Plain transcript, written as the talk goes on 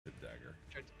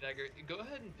Dagger, go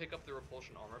ahead and pick up the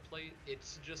repulsion armor plate.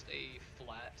 It's just a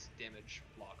flat damage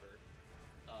blocker.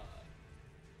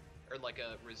 Or like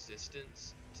a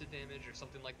resistance to damage or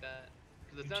something like that.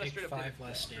 Because it's You not a take straight up 5 damage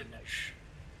less blocker, damage.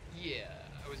 yeah,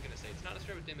 I was gonna say it's not a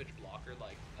straight up damage blocker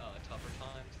like Tougher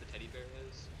Times the teddy bear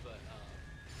is, but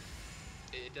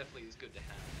it definitely is good to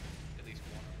have at least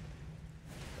one.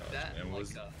 Gotcha. That And like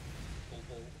was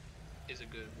Opal is a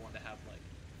good one to have like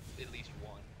at least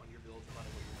one on your build no matter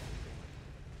what you're going for.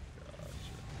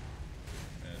 gotcha.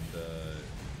 And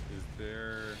is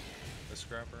there a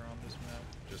scrapper on this map,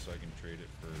 just so I can trade it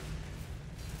for?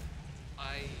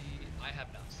 I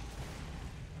have not seen it.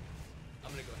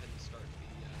 I'm gonna go ahead and start the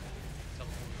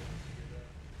teleport over here.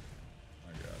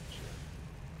 I gotcha.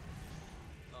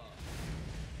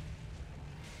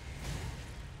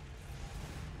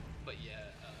 But yeah,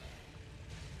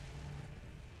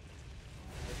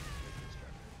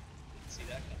 didn't see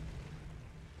that coming.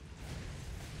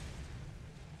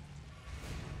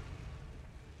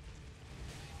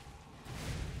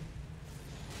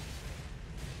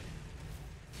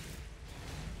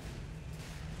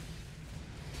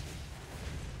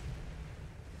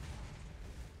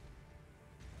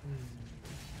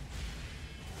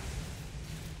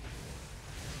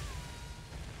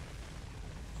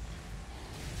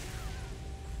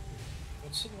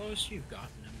 What's the lowest you've gotten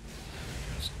in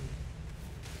Justin?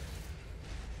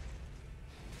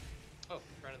 Oh,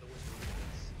 Crown of the Wizard.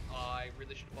 I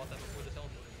really should have bought that before the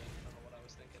teleporter game. I don't know what I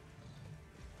was thinking.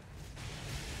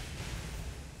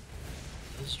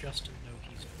 Does Justin know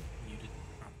he's muted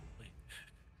properly?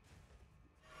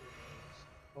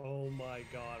 Oh my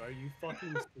god, are you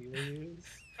fucking serious?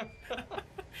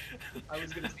 I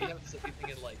was gonna say you haven't said anything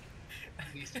in like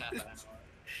at least half an hour.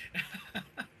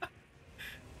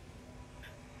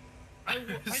 I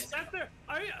sat there.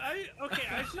 Okay.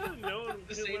 I should have known.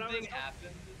 The same thing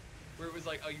happened, where it was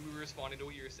like, oh, you were responding to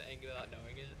what you were saying without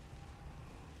knowing it.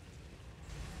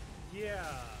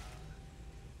 Yeah.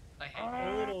 I hate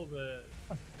a little bit.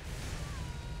 God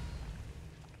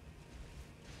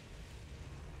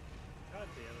damn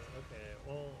it. Okay.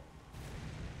 Well,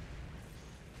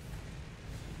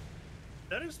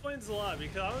 that explains a lot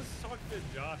because I was talking to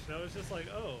Josh and I was just like,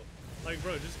 oh. Like,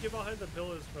 bro, just get behind the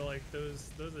pillars for like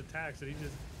those attacks, and he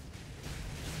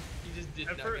just did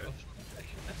not give a fuck.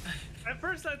 At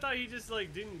first, I thought he just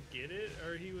like didn't get it,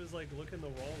 or he was like looking the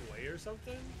wrong way or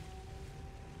something.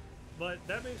 But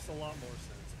that makes a lot more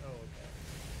sense. Oh, okay.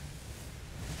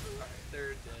 Alright,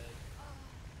 they're dead.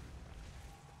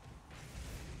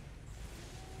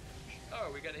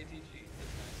 Oh, we got ATG. That's nice.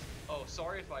 Oh,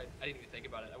 sorry if I didn't even think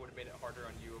about it. I would have made it harder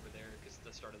on you over there because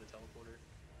the start of the teleporter.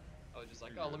 I was just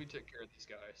like, oh, let me take care of these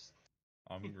guys.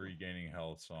 I'm regaining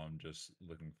health, so I'm just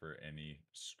looking for any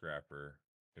scrapper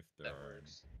if there That are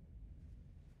works.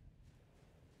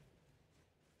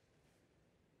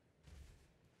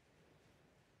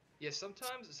 Yeah,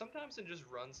 sometimes it just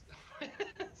runs.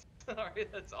 Sorry,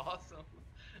 that's awesome.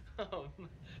 I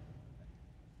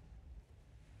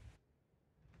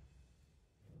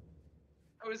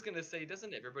was gonna say,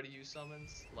 doesn't everybody use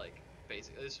summons? Like,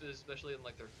 basically, especially in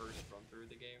like their first run through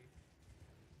the game.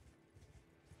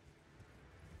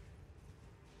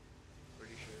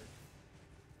 Pretty sure.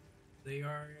 They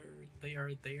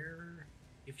are there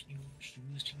if you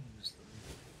choose to use them.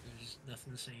 There's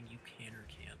nothing saying you can or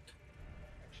can't.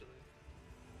 Actually.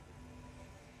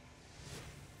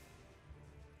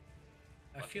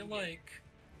 I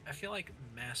feel like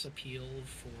mass appeal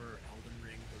for Elden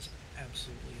Ring was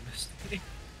absolutely a mistake.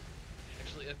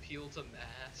 Actually appeal to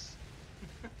mass.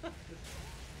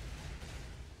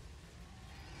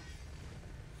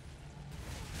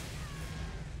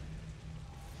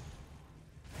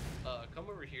 Come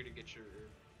over here to get your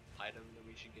item, then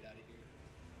we should get out of here.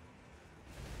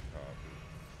 Copy.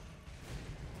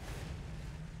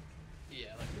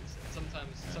 Yeah, like I said,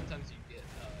 sometimes you get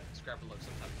scrapper luck,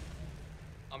 sometimes you don't.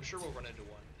 I'm sure we'll run into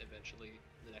one eventually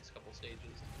in the next couple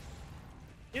stages.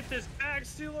 Get this bag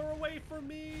stealer away from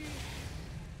me!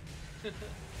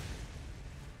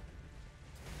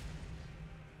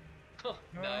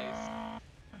 Nice.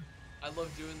 I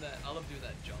love doing that. I love doing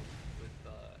that jump with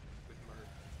Mert.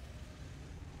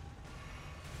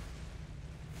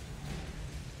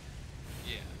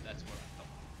 Yeah, that's what I'm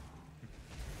talking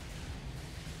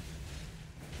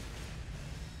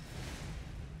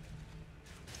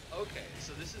about. Okay,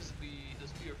 so this will be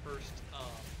your first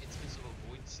instance of a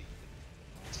void seed.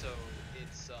 So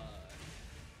it's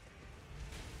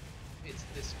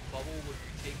this bubble where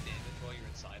you take damage while you're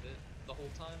inside it the whole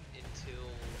time until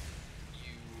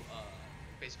you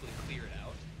basically clear it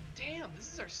out. Damn,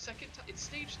 this is our second time. It's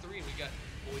stage 3 and we got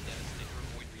void devastator or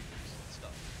void reapers and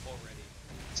stuff already.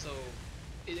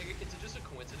 it's just a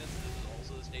coincidence that this was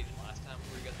also the stage last time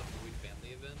where we got the Void family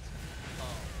event.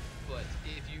 But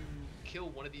if you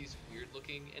kill one of these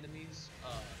weird-looking enemies,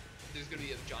 there's gonna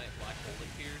be a giant black hole that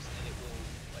appears, and it will,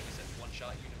 like I said,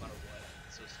 one-shot you no matter what.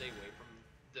 So stay away from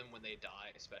them when they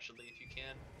die, especially if you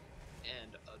can,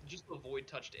 and just avoid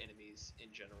touched enemies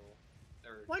in general,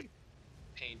 or Like,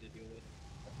 pain to deal with.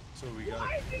 So we gotta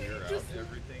Why did clear you out just-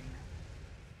 everything.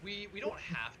 We don't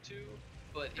have to,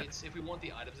 but it's if we want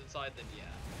the items inside, then yeah.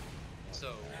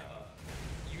 So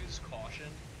use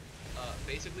caution.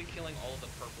 Basically killing all of the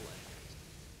purple enemies,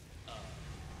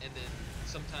 and then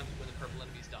sometimes when the purple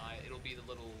enemies die, it'll be the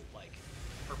little like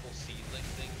purple seedling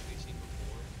things we've seen before.